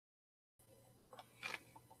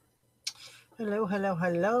Hello, hello,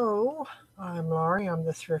 hello. I'm Laurie. I'm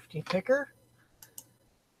the Thrifty Picker.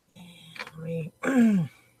 Let me go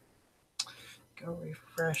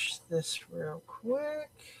refresh this real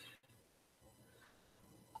quick.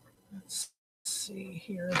 Let's see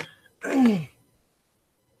here.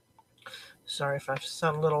 Sorry if I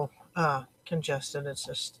sound a little congested. It's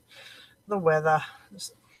just the weather.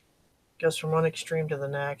 It goes from one extreme to the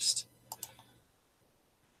next.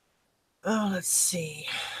 Oh, let's see.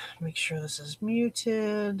 Make sure this is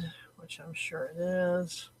muted, which I'm sure it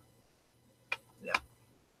is. Yep.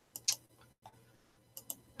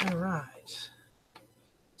 All right.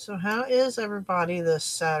 So, how is everybody this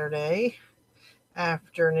Saturday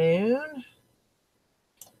afternoon?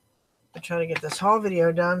 I'm trying to get this haul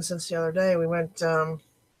video done since the other day we went. I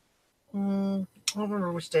don't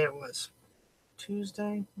remember which day it was.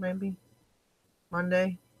 Tuesday, maybe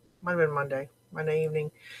Monday. Might have been Monday. Monday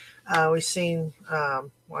evening. We seen.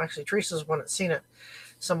 Well, actually, Teresa's one that seen it.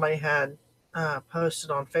 Somebody had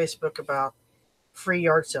posted on Facebook about free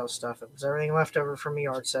yard sale stuff. It was everything left over from a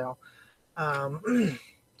yard sale.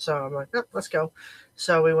 So I'm like, oh, let's go.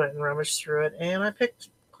 So we went and rummaged through it, and I picked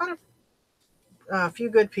quite a few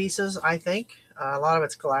good pieces. I think a lot of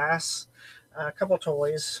it's glass, a couple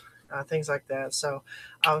toys, things like that. So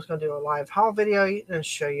I was going to do a live haul video and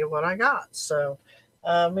show you what I got. So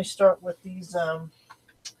let me start with these.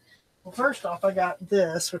 Well, first off, I got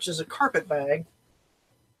this, which is a carpet bag.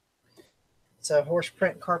 It's a horse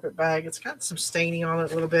print carpet bag. It's got some staining on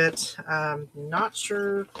it a little bit. Not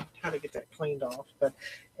sure how to get that cleaned off,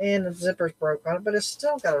 and the zipper's broke on it, but it's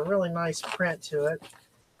still got a really nice print to it,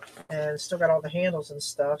 and it's still got all the handles and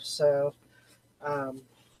stuff. So I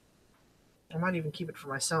might even keep it for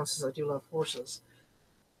myself since I do love horses.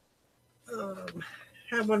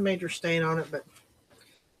 Had one major stain on it, but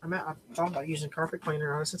I thought about using carpet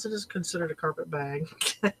cleaner on it since it is considered a carpet bag.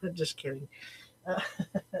 Just kidding. Uh,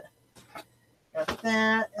 got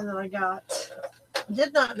that, and then I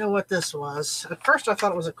did not know what this was. At first, I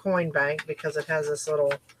thought it was a coin bank because it has this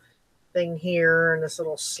little thing here and this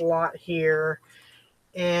little slot here,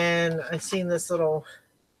 and I seen this little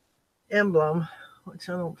emblem, which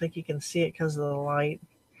I don't think you can see it because of the light.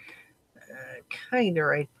 Kind of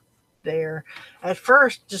right there. At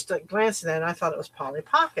first, just glancing at it, I thought it was Polly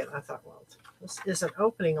Pocket. I thought, well, this isn't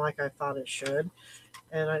opening like I thought it should.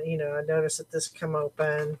 And I noticed that this come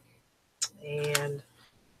open, and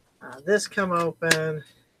this come open.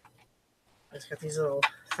 It's got these little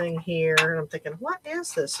thing here, and I'm thinking, what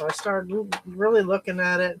is this? So I started really looking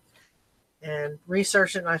at it and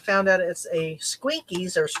researching. And I found out it's a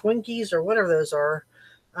Squinkies or whatever those are,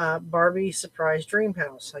 Barbie Surprise Dream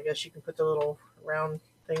House. I guess you can put the little round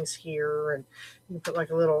things here, and you can put like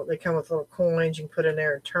a little. They come with little coins you can put in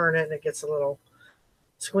there and turn it, and it gets a little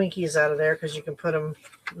Squinkies out of there because you can put them.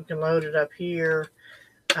 You can load it up here.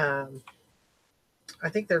 I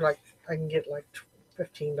think they're like I can get like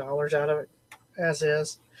 $15 out of it as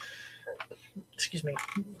is. Excuse me.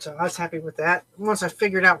 So I was happy with that. Once I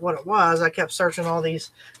figured out what it was, I kept searching all these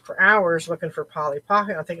for hours looking for Polly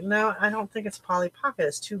Pocket. I'm thinking, no, I don't think it's Polly Pocket.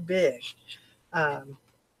 It's too big. And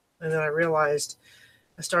then I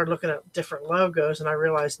started looking at different logos, and I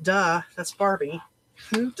realized, duh, that's Barbie.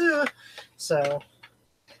 Duh. So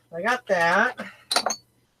I got that.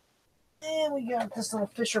 And we got this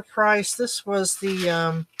little Fisher Price. This was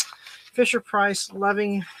the Fisher Price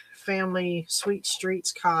Loving Family Sweet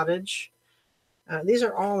Streets Cottage. These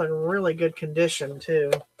are all in really good condition,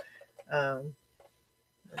 too. Um,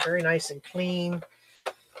 Very nice and clean.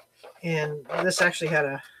 And this actually had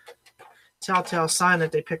a telltale sign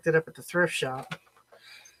that they picked it up at the thrift shop.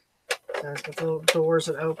 It's got the little doors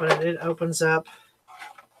that open, and it opens up,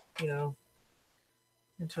 into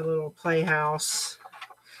a little playhouse.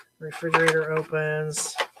 Refrigerator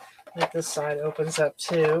opens. I think this side opens up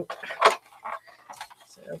too.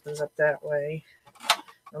 So it opens up that way.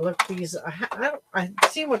 I looked these. I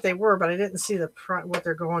seen what they were, but I didn't see what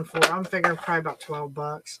they're going for. I'm figuring probably about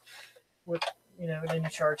 $12 with then you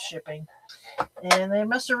charge shipping. And they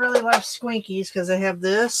must have really loved Squinkies because they have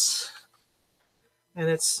this. And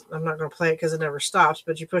I'm not going to play it because it never stops,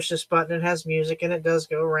 but you push this button, it has music, and it does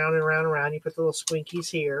go around and around and around. You put the little Squinkies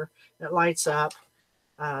here. It lights up.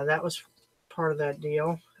 That was part of that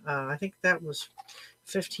deal. I think that was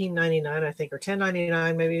 $15.99, I think, or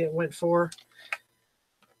 $10.99 maybe it went for.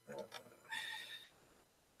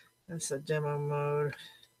 That's the demo mode.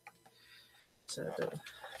 So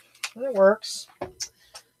it works.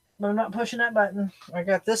 But I'm not pushing that button.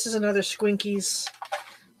 This is another little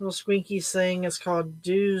Squinkies thing. It's called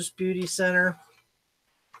Dew's Beauty Center.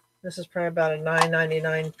 This is probably about a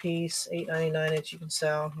 $9.99 piece, $8.99 that you can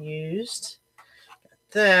sell used. Got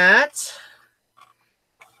that.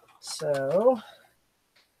 So,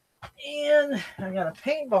 and I got a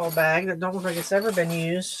paintball bag that don't look like it's ever been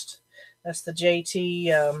used. That's the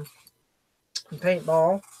JT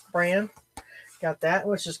paintball brand. Got that,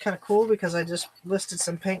 which is kind of cool because I just listed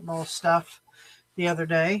some paintball stuff the other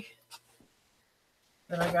day.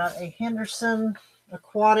 Then I got a Henderson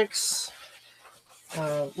Aquatics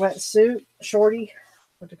wetsuit, shorty,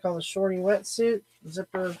 what they call a shorty wetsuit,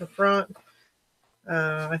 zipper in the front.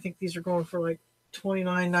 I think these are going for like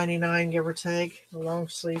 $29.99, give or take. The long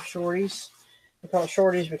sleeve shorties. I call it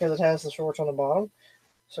shorties because it has the shorts on the bottom.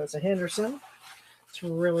 So it's a Henderson. It's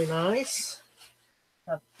really nice.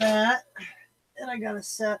 Got that. And I got a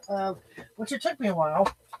set of, which it took me a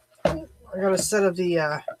while. I got a set of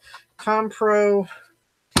the Compro.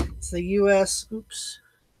 It's the US. Oops.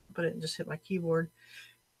 But it just hit my keyboard.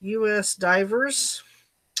 US divers.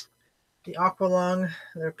 The Aqualung.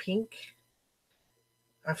 They're pink.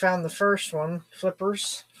 I found the first one.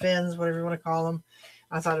 Flippers. Fins. Whatever you want to call them.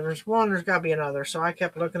 I thought if there's one, there's got to be another. So I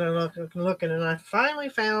kept looking and looking. And I finally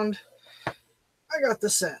found... I got the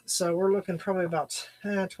set, so we're looking probably about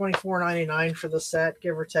 $24.99 for the set,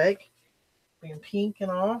 give or take, being pink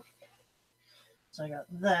and all. So I got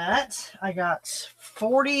that. I got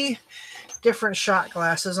 40 different shot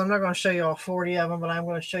glasses. I'm not going to show you all 40 of them, but I'm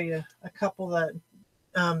going to show you a couple that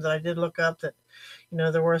I did look up that,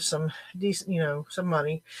 there were some decent, some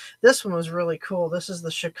money. This one was really cool. This is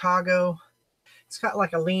the Chicago. It's got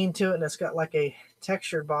like a lean to it, and it's got like a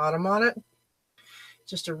textured bottom on it.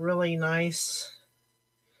 Just a really nice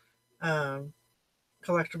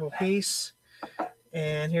collectible piece.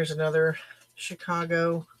 And here's another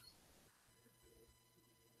Chicago,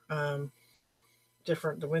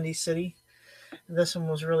 different, the Windy City. This one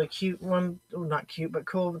was really cute. One, not cute, but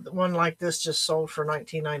cool. One like this just sold for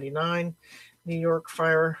 $19.99. New York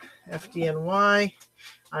Fire FDNY.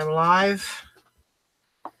 I'm live.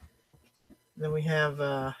 Then we have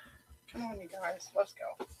come on, you guys, let's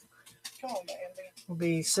go. Come on, Andy. Will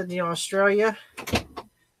be Sydney, Australia.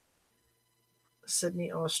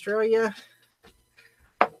 Sydney, Australia.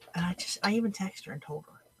 And I even texted her and told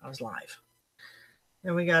her I was live.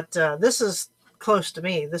 And we got, this is close to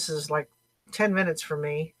me. This is like 10 minutes from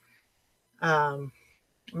me.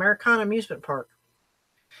 Americana Amusement Park.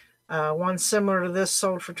 One similar to this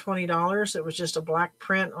sold for $20. It was just a black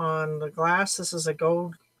print on the glass. This is a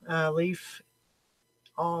gold leaf.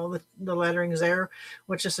 All the lettering's there,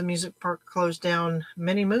 which is a music park closed down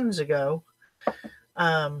many moons ago.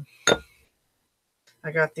 I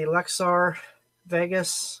got the Lexar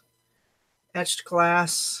Vegas etched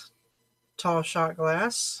glass, tall shot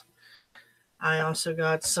glass. I also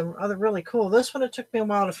got some other really cool. This one, it took me a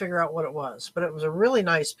while to figure out what it was, but it was a really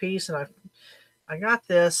nice piece, and I got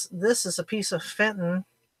this. This is a piece of Fenton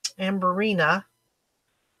Amberina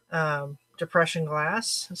depression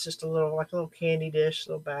glass. It's just a little candy dish,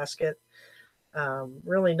 little basket.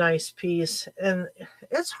 Really nice piece, and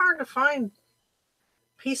it's hard to find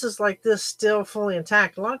pieces like this still fully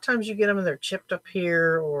intact. A lot of times you get them and they're chipped up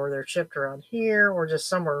here, or they're chipped around here, or just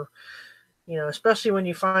somewhere, especially when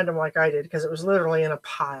you find them like I did, because it was literally in a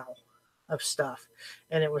pile of stuff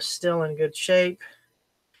and it was still in good shape.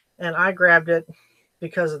 And I grabbed it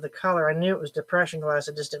because of the color. I knew it was depression glass.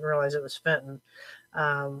 I just didn't realize it was Fenton.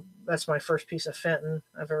 That's my first piece of Fenton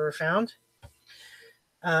I've ever found.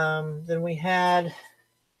 Then we had,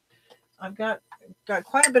 I've got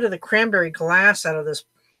quite a bit of the cranberry glass out of this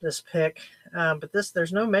pick, but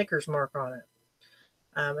there's no maker's mark on it.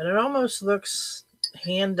 And it almost looks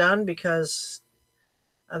hand done because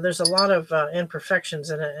there's a lot of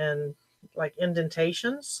imperfections in it and like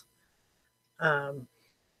indentations.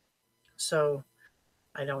 So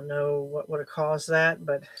I don't know what would have caused that,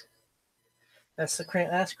 but that's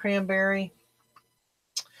cranberry.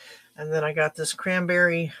 And then I got this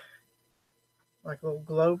cranberry like little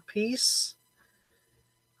globe piece.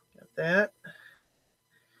 Got that.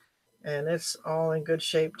 And it's all in good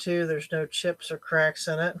shape too. There's no chips or cracks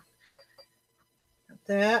in it. Got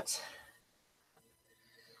that.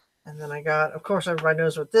 And then I got, of course, everybody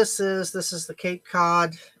knows what this is. This is the Cape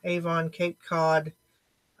Cod, Avon Cape Cod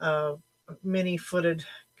mini footed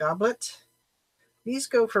goblet. These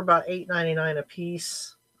go for about $8.99 a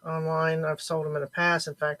piece online. I've sold them in the past.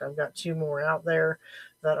 In fact, I've got 2 more out there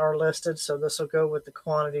that are listed. So this will go with the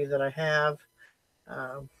quantity that I have.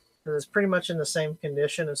 It's pretty much in the same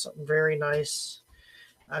condition. It's a very nice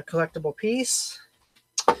collectible piece.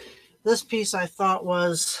 This piece I thought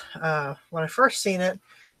was, when I first seen it,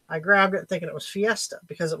 I grabbed it thinking it was Fiesta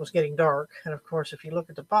because it was getting dark. And of course, if you look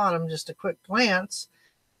at the bottom, just a quick glance,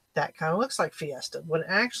 that kind of looks like Fiesta. When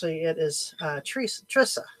actually it is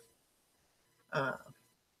Trissa.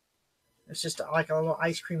 It's just like a little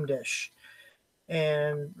ice cream dish.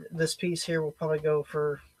 And this piece here will probably go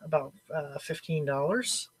for about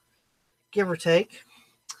 $15, give or take.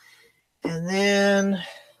 And then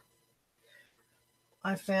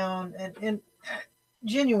I found an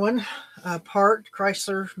genuine part,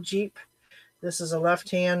 Chrysler Jeep. This is a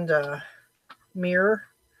left-hand mirror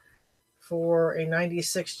for a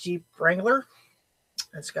 96 Jeep Wrangler.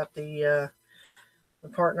 It's got the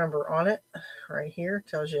part number on it right here.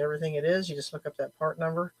 Tells you everything it is. You just look up that part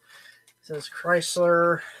number. It says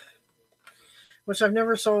Chrysler, which I've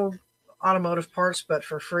never sold automotive parts, but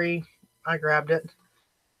for free, I grabbed it.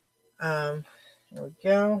 There we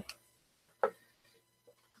go.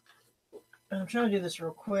 I'm trying to do this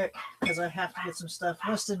real quick because I have to get some stuff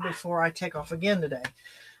listed before I take off again today.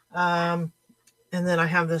 And then I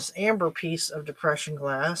have this amber piece of depression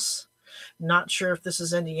glass. Not sure if this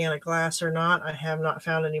is Indiana glass or not. I have not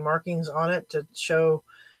found any markings on it to show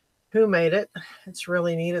who made it. It's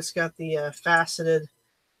really neat. It's got the faceted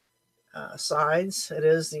sides. It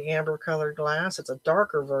is the amber colored glass. It's a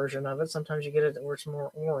darker version of it. Sometimes you get it where it's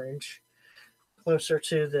more orange, closer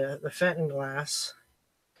to the Fenton glass.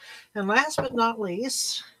 And last but not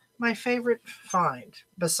least, my favorite find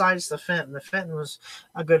besides the Fenton. The Fenton was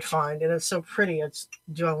a good find, and it's so pretty.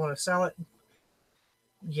 Do I want to sell it?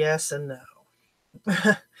 Yes and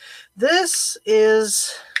no. This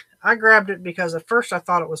is, I grabbed it because at first I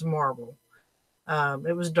thought it was marble.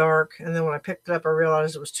 It was dark, and then when I picked it up, I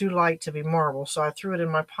realized it was too light to be marble, so I threw it in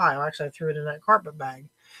my pile. Actually, I threw it in that carpet bag.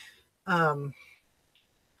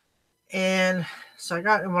 And so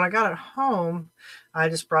when I got it home, I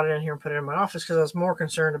just brought it in here and put it in my office because I was more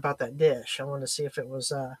concerned about that dish. I wanted to see if it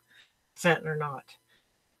was Fenton or not.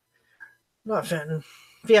 Not Fenton,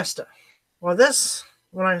 Fiesta. Well, this,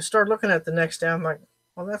 when I started looking at the next day, I'm like,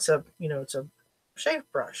 well, that's it's a shave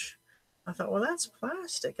brush. I thought, well, that's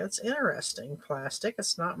plastic. That's interesting. Plastic.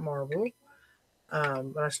 It's not marble.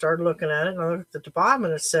 But I started looking at it, and I looked at the bottom,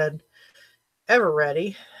 and it said, Ever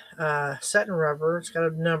Ready, satin rubber. It's got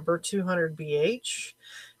a number 200BH,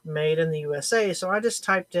 made in the USA. So I just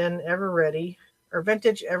typed in Ever Ready, or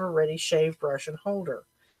vintage Ever Ready shave brush and holder.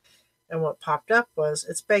 And what popped up was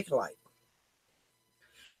it's Bakelite.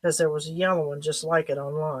 Because there was a yellow one just like it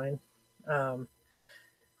online.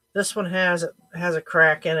 This one has a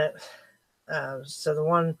crack in it.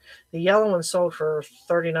 So the yellow one sold for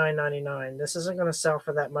 $39.99. This isn't going to sell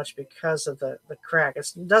for that much because of the crack.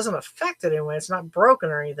 It doesn't affect it anyway. It's not broken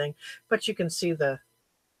or anything, but you can see the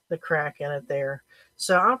crack in it there.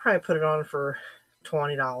 So I'll probably put it on for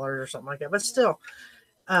 $20 or something like that. But still,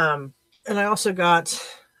 and I also got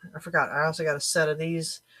a set of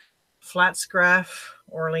these flat scraff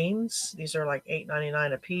Orleans. These are like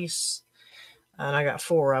 $8.99 a piece, and I got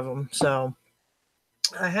 4 of them. So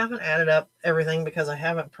I haven't added up everything because I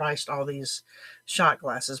haven't priced all these shot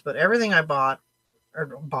glasses, but everything I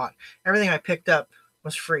everything I picked up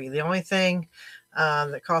was free. The only thing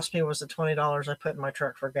that cost me was the $20 I put in my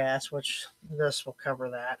truck for gas, which this will cover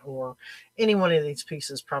that, or any one of these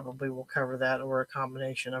pieces probably will cover that, or a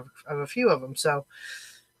combination of a few of them. So,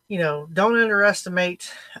 don't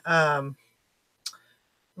underestimate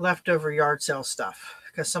leftover yard sale stuff,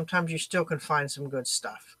 because sometimes you still can find some good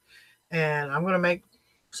stuff. And I'm going to make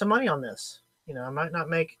some money on this. I might not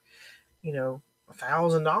make,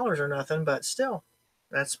 $1,000 or nothing, but still,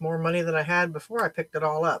 that's more money than I had before I picked it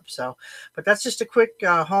all up. So, but that's just a quick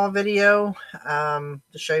haul video to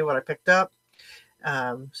show you what I picked up.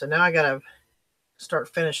 So now I got to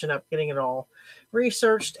start finishing up getting it all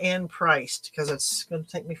researched and priced, because it's going to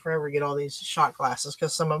take me forever to get all these shot glasses,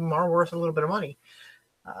 because some of them are worth a little bit of money.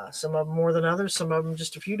 Some of them more than others, some of them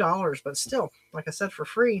just a few dollars, but still, like I said, for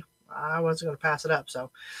free, I wasn't going to pass it up.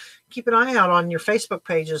 So keep an eye out on your Facebook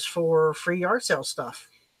pages for free yard sale stuff.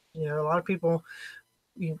 A lot of people,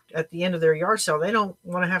 at the end of their yard sale, they don't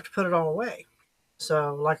want to have to put it all away.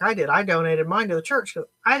 So like I did, I donated mine to the church because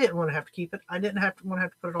I didn't want to have to keep it. I didn't want to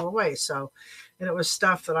have to put it all away. So, and it was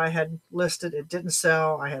stuff that I had listed. It didn't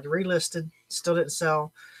sell. I had relisted, still didn't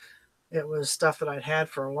sell. It was stuff that I'd had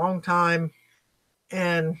for a long time.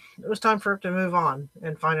 And it was time for it to move on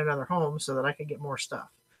and find another home so that I could get more stuff.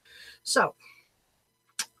 So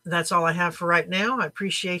that's all I have for right now. I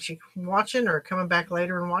appreciate you watching or coming back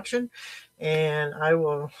later and watching. And I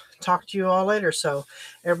will talk to you all later. So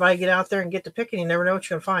everybody get out there and get to picking. You never know what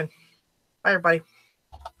you're going to find. Bye, everybody.